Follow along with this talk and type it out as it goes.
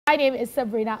My name is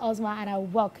Sabrina Osma and I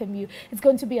welcome you. It's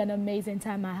going to be an amazing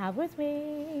time I have with me.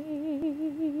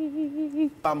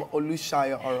 I'm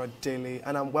Olushaya Orodele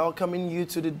and I'm welcoming you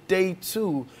to the day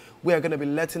 2. We are going to be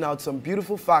letting out some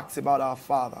beautiful facts about our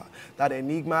father, that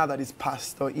enigma that is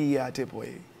Pastor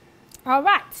Adeboye. All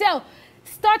right, so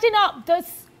starting up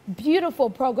this beautiful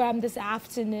program this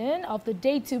afternoon of the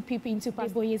day 2 Peep into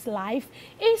Adeboye's life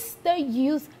is the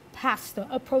youth pastor,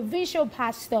 a provincial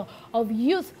pastor of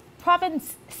Youth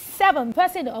Province 7,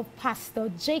 person of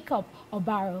Pastor Jacob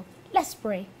Obaro. Let's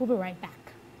pray. We'll be right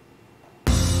back.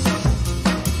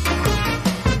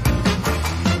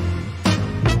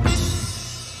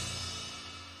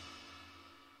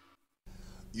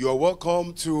 You are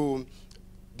welcome to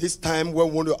this time where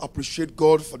we want to appreciate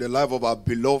God for the life of our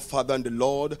beloved Father and the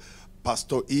Lord,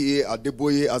 Pastor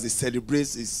Adeboye, as he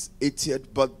celebrates his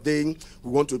 80th birthday.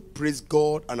 We want to praise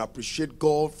God and appreciate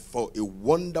God for a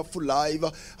wonderful life.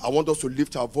 I want us to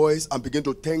lift our voice and begin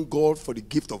to thank God for the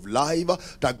gift of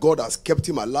life, that God has kept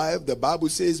him alive. The Bible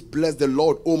says, "Bless the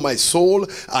Lord, O my soul,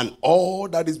 and all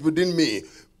that is within me.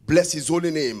 Bless his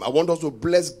holy name." I want us to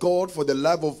bless God for the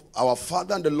life of our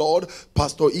Father and the Lord,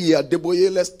 Pastor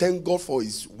Adeboye. Let's thank God for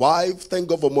his wife. Thank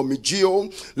God for Mommy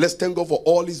Gio. Let's thank God for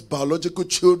all his biological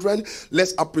children.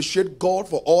 Let's appreciate God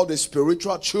for all the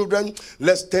spiritual children.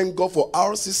 Let's thank God for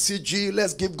RCCG.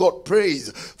 Let's give God praise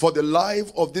for the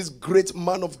life of this great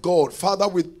man of God. Father,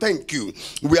 we thank you.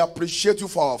 We appreciate you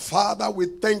for our Father. We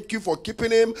thank you for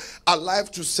keeping him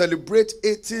alive to celebrate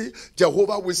 80.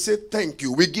 Jehovah, we say thank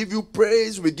you. We give you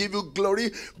praise. We give you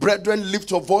glory. Brethren,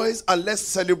 lift your voice and let's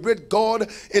celebrate God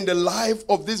in the life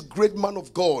of this great man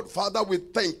of God. Father, we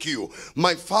thank you.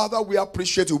 My Father, we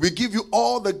appreciate you. We give you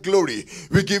all the glory.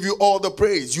 We give you all the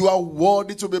praise. You are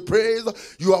worthy to be praised.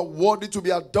 You are worthy to be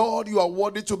adored. You are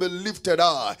worthy to be lifted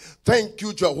high. Thank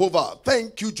you, Jehovah.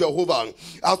 Thank you, Jehovah.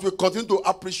 As we continue to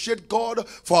appreciate God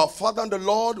for our Father and the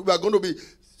Lord, we are going to be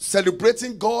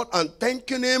celebrating God and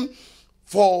thanking him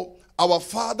for our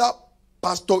Father,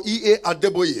 Pastor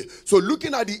Adeboye. So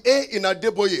looking at the A in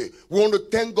Adeboye, we want to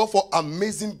thank God for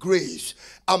amazing grace.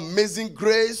 Amazing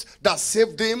grace that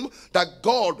saved him, that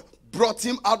God brought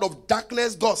him out of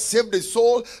darkness. God saved his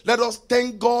soul. Let us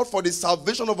thank God for the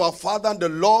salvation of our Father and the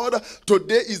Lord.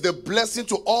 Today is the blessing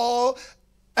to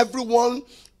everyone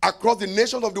across the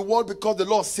nations of the world, because the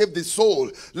Lord saved his soul.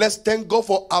 Let's thank God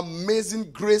for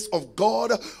amazing grace of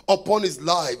God upon his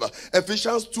life.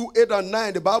 Ephesians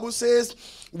 2:8-9, the Bible says,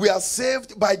 we are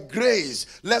saved by grace.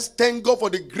 Let's thank God for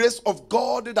the grace of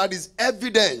God that is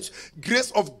evident. Grace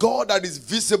of God that is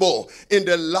visible in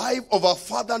the life of our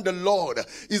Father and the Lord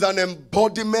is an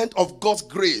embodiment of God's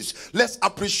grace. Let's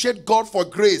appreciate God for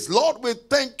grace. Lord, we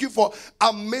thank you for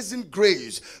amazing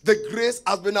grace. The grace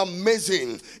has been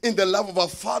amazing in the life of our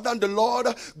Father and the Lord.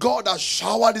 God has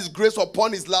showered his grace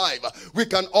upon his life. We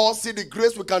can all see the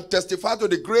grace. We can testify to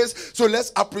the grace. So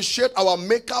let's appreciate our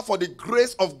Maker for the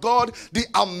grace of God, the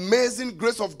amazing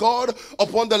grace of God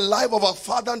upon the life of our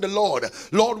Father and the Lord.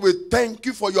 Lord, we thank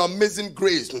you for your amazing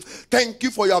grace. Thank you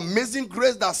for your amazing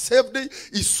grace that saved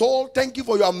his soul. Thank you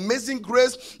for your amazing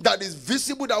grace that is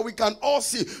visible, that we can all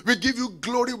see. We give you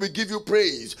glory. We give you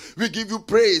praise. We give you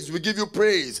praise. We give you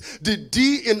praise. The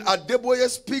D in Adeboye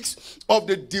speaks of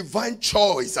the divine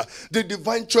choice. The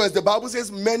divine choice. The Bible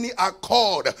says many are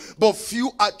called, but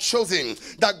few are chosen.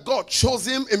 That God chose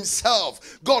him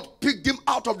himself. God picked him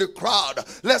out of the crowd.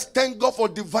 Let's thank God for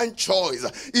divine choice.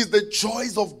 It's the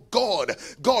choice of God.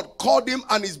 God called him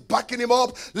and is backing him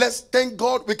up. Let's thank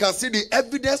God. We can see the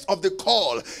evidence of the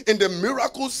call in the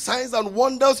miracles, signs, and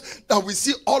wonders that we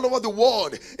see all over the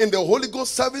world. In the Holy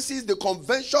Ghost services, the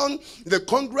convention, the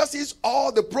congresses,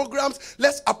 all the programs.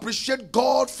 Let's appreciate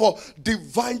God for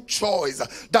divine choice.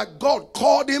 That God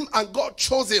called him and God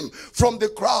chose him from the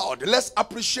crowd. Let's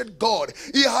appreciate God.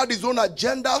 He had his own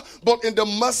agenda, but in the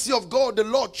mercy of God, the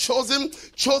Lord chose him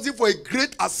for a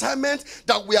great assignment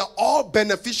that we are all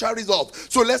beneficiaries of.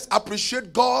 So let's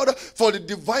appreciate God for the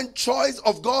divine choice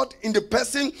of God in the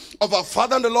person of our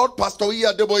Father and the Lord, Pastor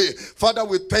Adeboye. Father,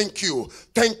 we thank you.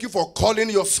 Thank you for calling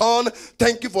your son.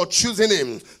 Thank you for choosing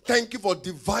him. Thank you for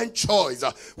divine choice.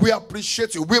 We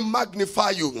appreciate you. We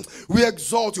magnify you. We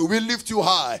exalt you. We lift you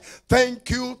high. Thank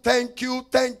you. Thank you.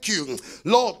 Thank you.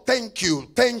 Lord, thank you.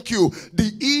 Thank you.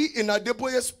 The E in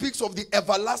Adeboye speaks of the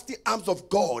everlasting arms of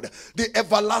God. The the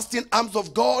everlasting arms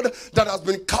of God that has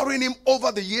been carrying him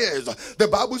over the years. The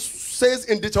Bible says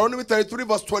in Deuteronomy 33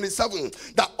 verse 27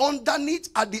 that underneath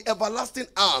are the everlasting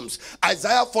arms.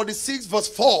 Isaiah 46 verse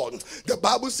 4, the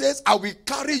Bible says, I will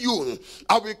carry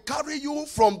you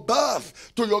from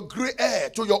birth to your gray hair,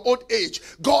 to your old age.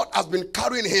 God has been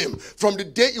carrying him from the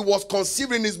day he was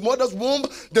conceived in his mother's womb.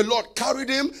 The Lord carried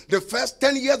him the first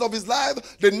 10 years of his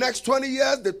life, the next 20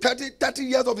 years, the 30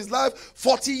 years of his life,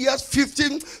 40 years,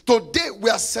 15. Today we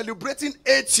are celebrating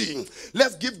 80.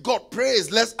 Let's give God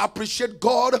praise. Let's appreciate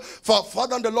God for our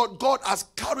Father and the Lord. God has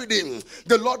carried him.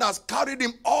 The Lord has carried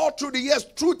him all through the years,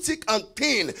 through thick and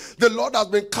thin. The Lord has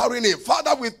been carrying him.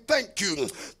 Father, we thank you.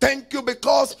 Thank you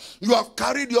because you have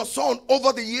carried your son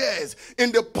over the years.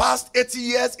 In the past 80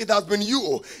 years, it has been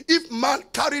you. If man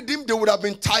carried him, they would have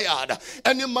been tired.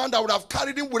 Any man that would have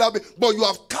carried him would have been, but you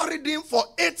have carried him for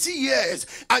 80 years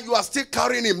and you are still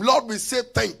carrying him. Lord, we say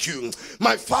thank you.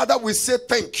 My Father, we say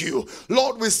thank you.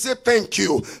 Lord, we say thank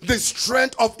you. The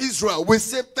strength of Israel, we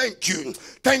say thank you.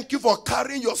 Thank you for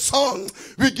carrying your son.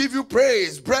 We give you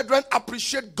praise. Brethren,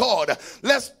 appreciate God.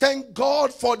 Let's thank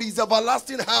God for these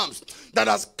everlasting arms that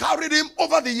has carried him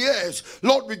over the years.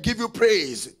 Lord, we give you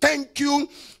praise. Thank you.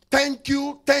 Thank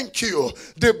you, thank you.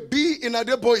 The B in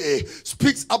Adeboye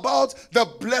speaks about the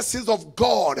blessings of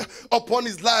God upon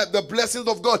his life, the blessings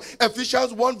of God.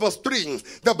 Ephesians 1 verse 3,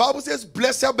 the Bible says,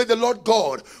 blessed be the Lord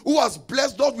God, who has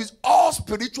blessed us with all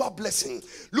spiritual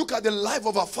blessings. Look at the life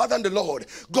of our Father and the Lord.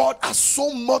 God has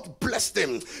so much blessed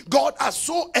him. God has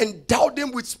so endowed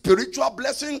him with spiritual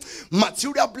blessing,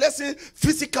 material blessing,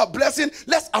 physical blessing.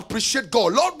 Let's appreciate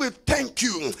God. Lord, we thank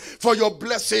you for your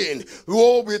blessing.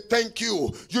 Oh, we thank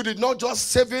you. You did not just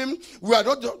save him. We are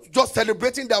not just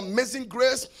celebrating the amazing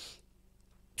grace.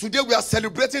 Today we are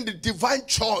celebrating the divine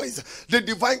choice, the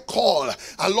divine call.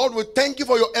 And Lord, we thank you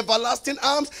for your everlasting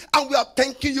arms, and we are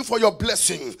thanking you for your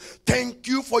blessing. Thank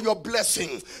you for your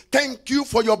blessing. Thank you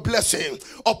for your blessing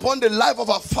upon the life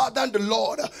of our Father and the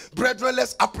Lord. Brethren,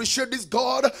 let's appreciate this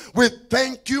God. We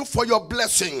thank you for your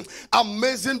blessing.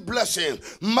 Amazing blessing.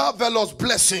 Marvelous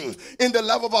blessing in the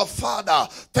life of our Father.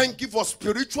 Thank you for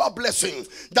spiritual blessing,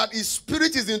 that his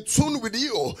spirit is in tune with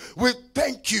you. We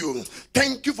thank you.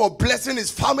 Thank you for blessing his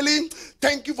family.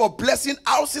 Thank you for blessing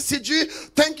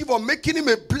RCCG. Thank you for making him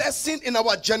a blessing in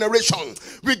our generation.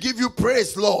 We give you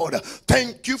praise, Lord.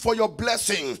 Thank you for your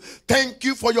blessing. Thank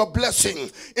you for your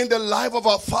blessing in the life of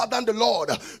our Father and the Lord.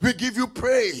 We give you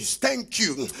praise. Thank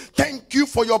you. Thank you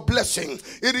for your blessing.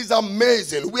 It is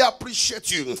amazing. We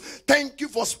appreciate you. Thank you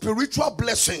for spiritual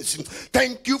blessings.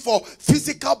 Thank you for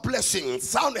physical blessings,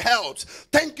 sound health.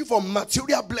 Thank you for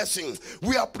material blessing.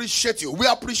 We appreciate you. We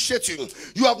appreciate you.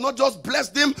 You have not just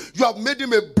blessed him, you have made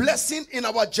him a blessing in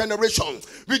our generation.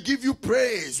 We give you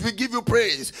praise. We give you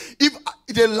praise. If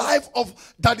the life of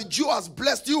Daddy Jew has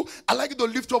blessed you, I'd like you to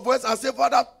lift your voice and say,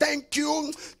 Father, thank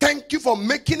you. Thank you for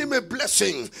making him a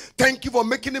blessing. Thank you for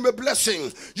making him a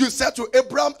blessing. You said to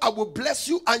Abraham, I will bless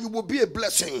you and you will be a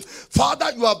blessing.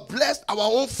 Father, you have blessed our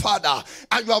own father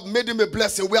and you have made him a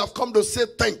blessing. We have come to say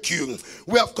thank you.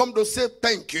 We have come to say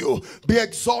thank you. Be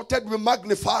exalted, be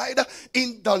magnified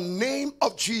in the name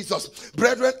of Jesus.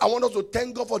 Brethren, I want us to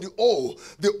thank God for the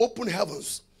open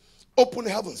heavens. Open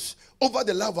heavens over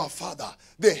the life of our Father.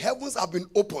 The heavens have been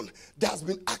opened. There has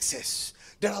been access.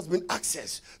 There has been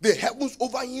access. The heavens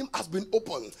over him has been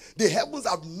opened. The heavens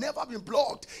have never been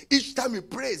blocked. Each time he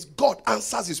prays, God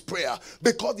answers his prayer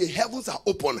because the heavens are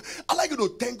open. I'd like you to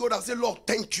thank God and say, Lord,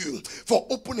 thank you for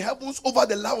open heavens over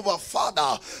the life of our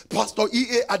Father, Pastor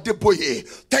E.A. Adeboye.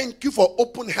 Thank you for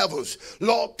open heavens.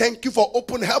 Lord, thank you for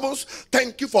open heavens.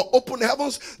 Thank you for open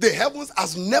heavens. The heavens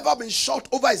has never been shut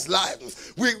over his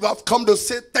life. We have come to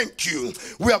say thank you.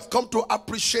 We have come to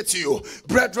appreciate you.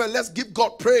 Brethren, let's give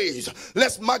God praise.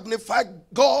 Let's magnify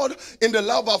God in the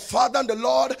love of our Father and the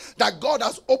Lord, that God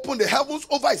has opened the heavens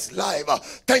over his life.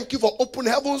 Thank you for open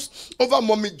heavens over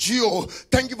Mommy Gio.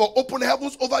 Thank you for open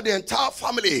heavens over the entire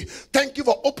family. Thank you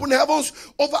for open heavens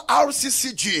over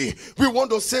RCCG. We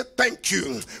want to say thank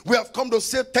you. We have come to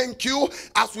say thank you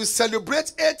as we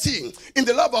celebrate 18 in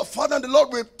the love of our Father and the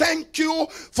Lord. We thank you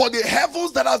for the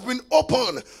heavens that has been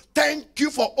opened. Thank you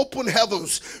for open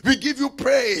heavens. We give you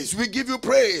praise. We give you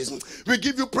praise. We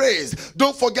give you praise.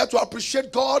 Don't forget to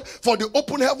appreciate God for the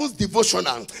open heavens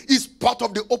devotional. It's part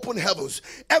of the open heavens.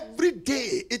 Every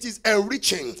day it is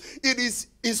enriching. It is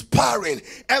inspiring.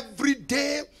 Every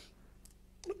day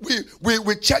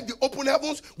we check the open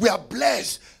heavens. We are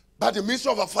blessed. by the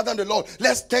ministry of our Father and the Lord.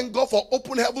 Let's thank God for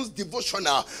Open Heavens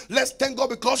devotional. Let's thank God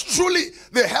because truly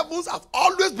the heavens have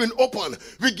always been open.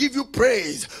 We give you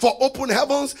praise for open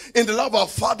heavens in the love of our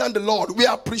Father and the Lord. We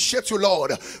appreciate you,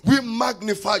 Lord. We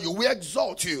magnify you. We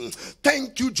exalt you.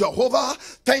 Thank you, Jehovah.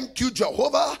 Thank you,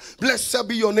 Jehovah. Blessed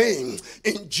be your name.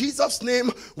 In Jesus'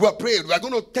 name we are praying. We are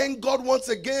going to thank God once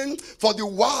again for the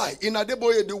why. In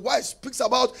Adeboye, the why speaks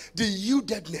about the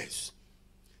yieldedness.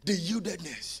 The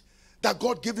yieldedness. That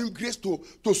God gave him grace to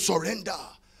surrender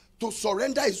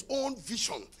his own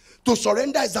vision, to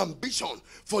surrender his ambition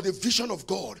for the vision of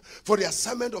God, for the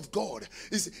assignment of God.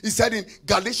 He said in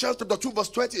Galatians chapter 2 verse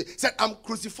 20, he said, I'm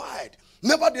crucified.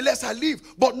 Nevertheless I live,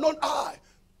 but not I,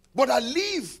 but I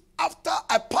live after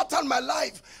I pattern my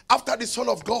life after the Son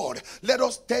of God. Let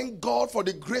us thank God for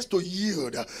the grace to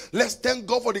yield. Let's thank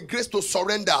God for the grace to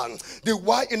surrender. The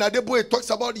why in Adeboye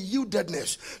talks about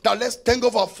yieldedness. That let's thank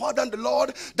God for our Father and the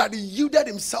Lord, that he yielded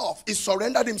himself, he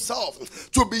surrendered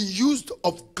himself to be used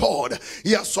of God.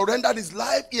 He has surrendered his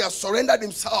life, he has surrendered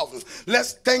himself.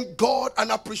 Let's thank God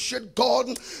and appreciate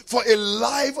God for a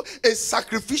life, a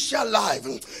sacrificial life,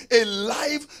 a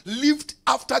life lived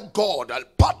after God,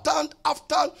 patterned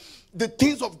after the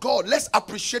things of God. Let's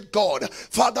appreciate God.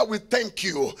 Father, we thank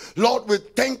you. Lord, we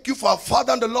thank you for our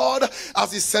Father and the Lord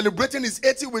as he's celebrating his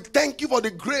 80th. We thank you for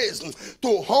the grace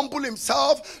to humble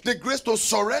himself, the grace to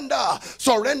surrender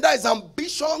his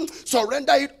ambition,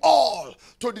 surrender it all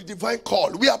to the divine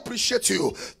call. We appreciate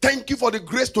you. Thank you for the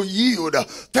grace to yield.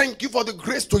 Thank you for the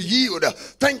grace to yield.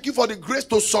 Thank you for the grace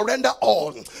to surrender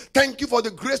all. Thank you for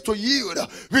the grace to yield.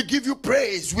 We give you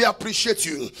praise. We appreciate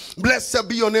you. Blessed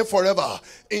be your name forever.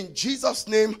 In Jesus'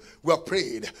 name we are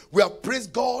prayed. We have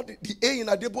praised God, the A in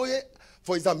Adeboye,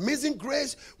 for his amazing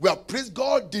grace. We have praised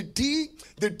God, the D,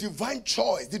 the divine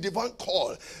choice, the divine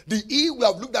call. The E, we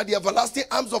have looked at the everlasting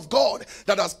arms of God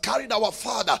that has carried our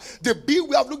Father. The B,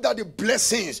 we have looked at the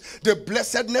blessings, the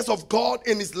blessedness of God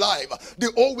in his life.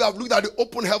 The O, we have looked at the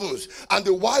open heavens. And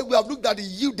the Y, we have looked at the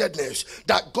yieldedness,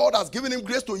 that God has given him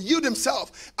grace to yield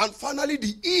himself. And finally,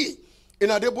 the E in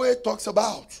Adeboye talks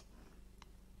about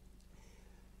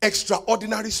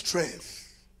extraordinary strength.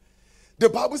 The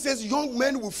Bible says young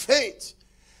men will faint.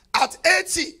 At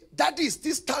 80, that is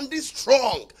still standing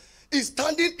strong. Is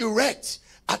standing erect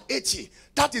at 80.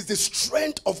 That is the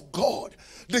strength of God.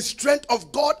 The strength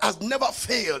of God has never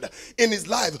failed in his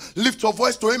life. Lift your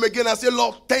voice to him again and say,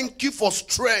 Lord, thank you for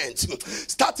strength.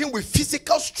 Starting with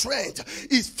physical strength.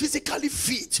 He's physically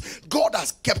fit. God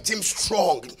has kept him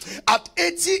strong. At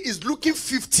 80, he's looking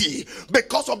 50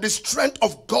 because of the strength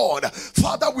of God.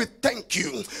 Father, we thank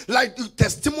you. Like the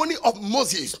testimony of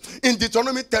Moses in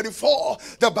Deuteronomy 34,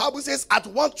 the Bible says at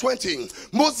 120,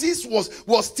 Moses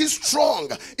was still strong.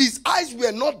 His eyes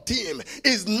were not dim.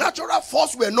 His natural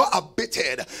force were not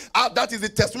abated. That is the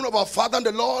testimony of our Father and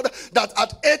the Lord, that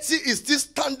at 80 is still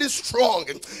standing strong.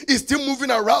 He's still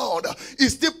moving around.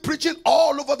 He's still preaching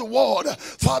all over the world.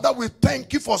 Father, we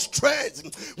thank you for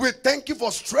strength. We thank you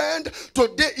for strength.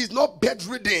 Today is not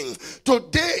bedridden.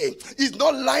 Today is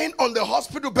not lying on the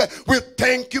hospital bed. We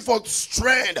thank you for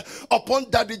strength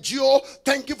upon Daddy Gio.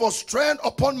 Thank you for strength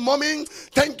upon Mommy.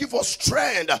 Thank you for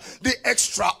strength. The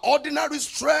extraordinary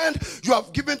strength you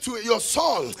have given to your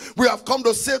son. We have come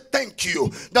to say thank you.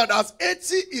 That as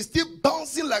 80 is still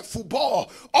bouncing like football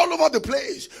all over the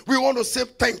place, we want to say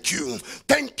thank you.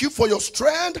 Thank you for your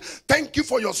strength. Thank you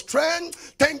for your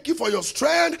strength. Thank you for your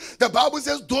strength. The Bible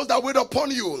says those that wait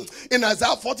upon you, in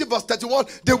Isaiah 40 verse 31,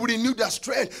 they will renew their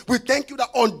strength. We thank you that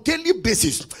on daily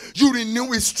basis you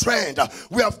renew his strength.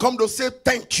 We have come to say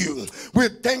thank you. We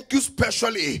thank you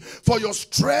specially for your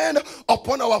strength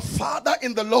upon our Father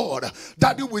in the Lord.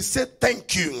 Daddy, we say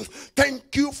thank you.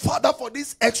 Thank you, Father, for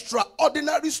this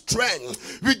extraordinary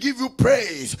strength. We give you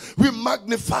praise. We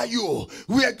magnify you.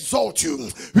 We exalt you.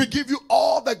 We give you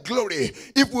all the glory.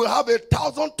 If we have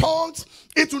 1,000 tongues,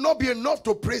 it will not be enough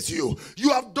to praise you. You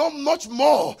have done much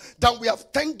more than we have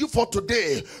thanked you for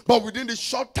today. But within the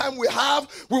short time we have,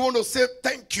 we want to say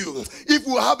thank you. If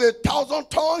we have 1,000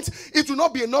 tongues, it will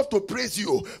not be enough to praise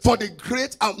you for the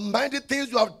great and mighty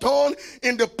things you have done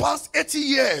in the past 80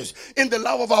 years in the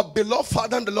life of our beloved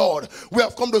Father and the Lord. We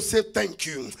have come to say thank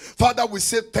you. Father, we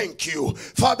say thank you.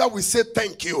 Father, we say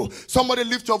thank you. Somebody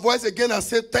lift your voice again and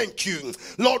say thank you.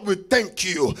 Lord, we thank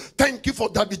you. Thank you for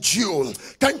Daddy Gio.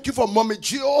 Thank you for Mommy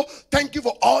Gio. Thank you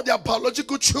for all their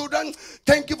biological children.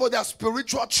 Thank you for their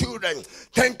spiritual children.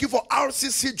 Thank you for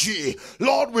RCCG.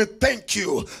 Lord, we thank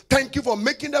you. Thank you for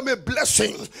making them a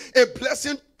blessing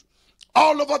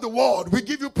all over the world. We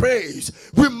give you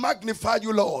praise. We magnify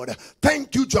you, Lord.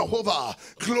 Thank you, Jehovah.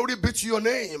 Glory be to your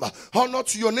name. Honor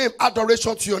to your name.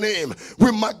 Adoration to your name.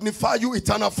 We magnify you,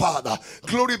 eternal Father.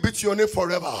 Glory be to your name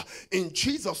forever. In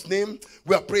Jesus' name,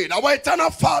 we are praying. Our eternal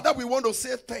Father, we want to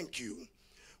say thank you.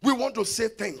 We want to say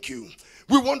thank you.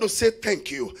 We want to say thank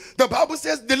you. The Bible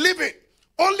says the living,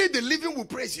 only the living will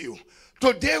praise you.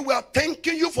 Today we are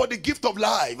thanking you for the gift of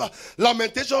life.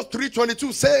 Lamentations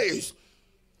 3:22 says,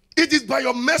 it is by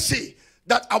your mercy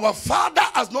that our father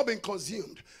has not been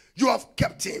consumed. You have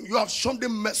kept him. You have shown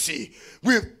him mercy.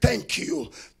 We thank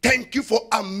you. Thank you for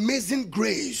amazing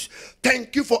grace.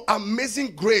 Thank you for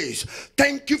amazing grace.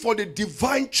 Thank you for the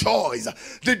divine choice,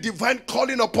 the divine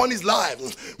calling upon his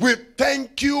life. We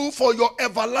thank you for your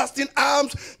everlasting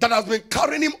arms that has been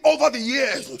carrying him over the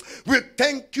years. We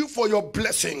thank you for your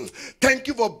blessing. Thank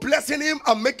you for blessing him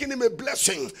and making him a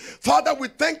blessing. Father, we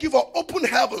thank you for open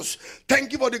heavens.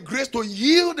 Thank you for the grace to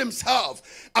yield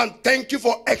himself. And thank you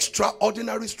for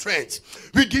extraordinary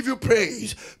strength. We give you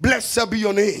praise. Blessed be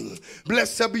your name.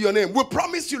 Blessed be your name. We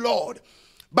promise you, Lord,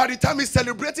 by the time he's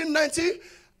celebrating 90,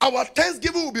 our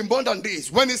thanksgiving will be more than this.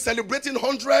 When he's celebrating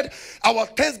 100, our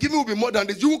thanksgiving will be more than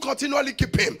this. You will continually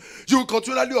keep him. You will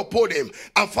continually uphold him.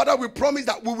 And Father, we promise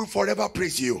that we will forever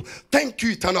praise you. Thank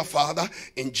you, eternal Father.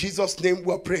 In Jesus' name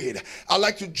we are prayed. I'd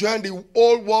like to join the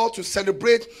whole world to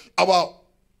celebrate our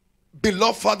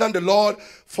beloved Father and the Lord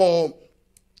for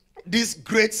this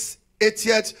great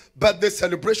 80th birthday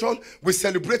celebration. We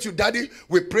celebrate you, Daddy.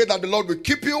 We pray that the Lord will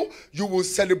keep you. You will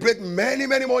celebrate many,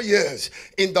 many more years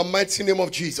in the mighty name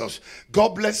of Jesus.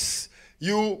 God bless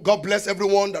you. God bless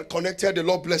everyone that connected. The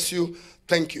Lord bless you.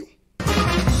 Thank you.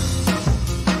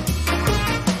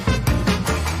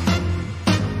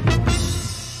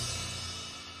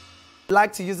 I'd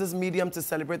like to use this medium to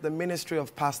celebrate the ministry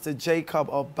of Pastor Jacob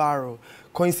Obaro.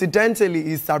 Coincidentally,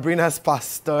 he's Sabrina's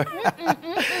pastor.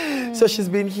 So she's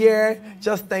been here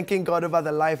just thanking God over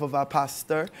the life of our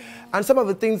pastor. And some of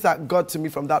the things that got to me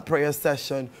from that prayer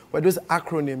session were those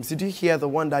acronyms. Did you hear the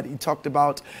one that he talked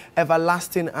about?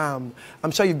 Everlasting arm.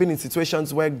 I'm sure you've been in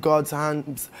situations where God's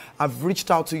hands have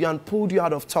reached out to you and pulled you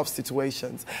out of tough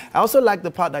situations. I also like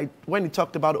the part that when he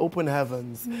talked about open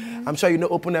heavens. I'm sure you know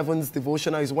Open Heavens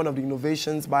Devotional is one of the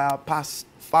innovations by our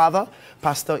father,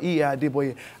 Pastor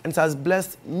Adeboye, and it has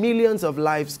blessed millions of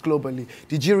lives globally.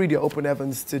 Did you read your Open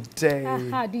Heavens today?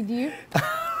 Did you?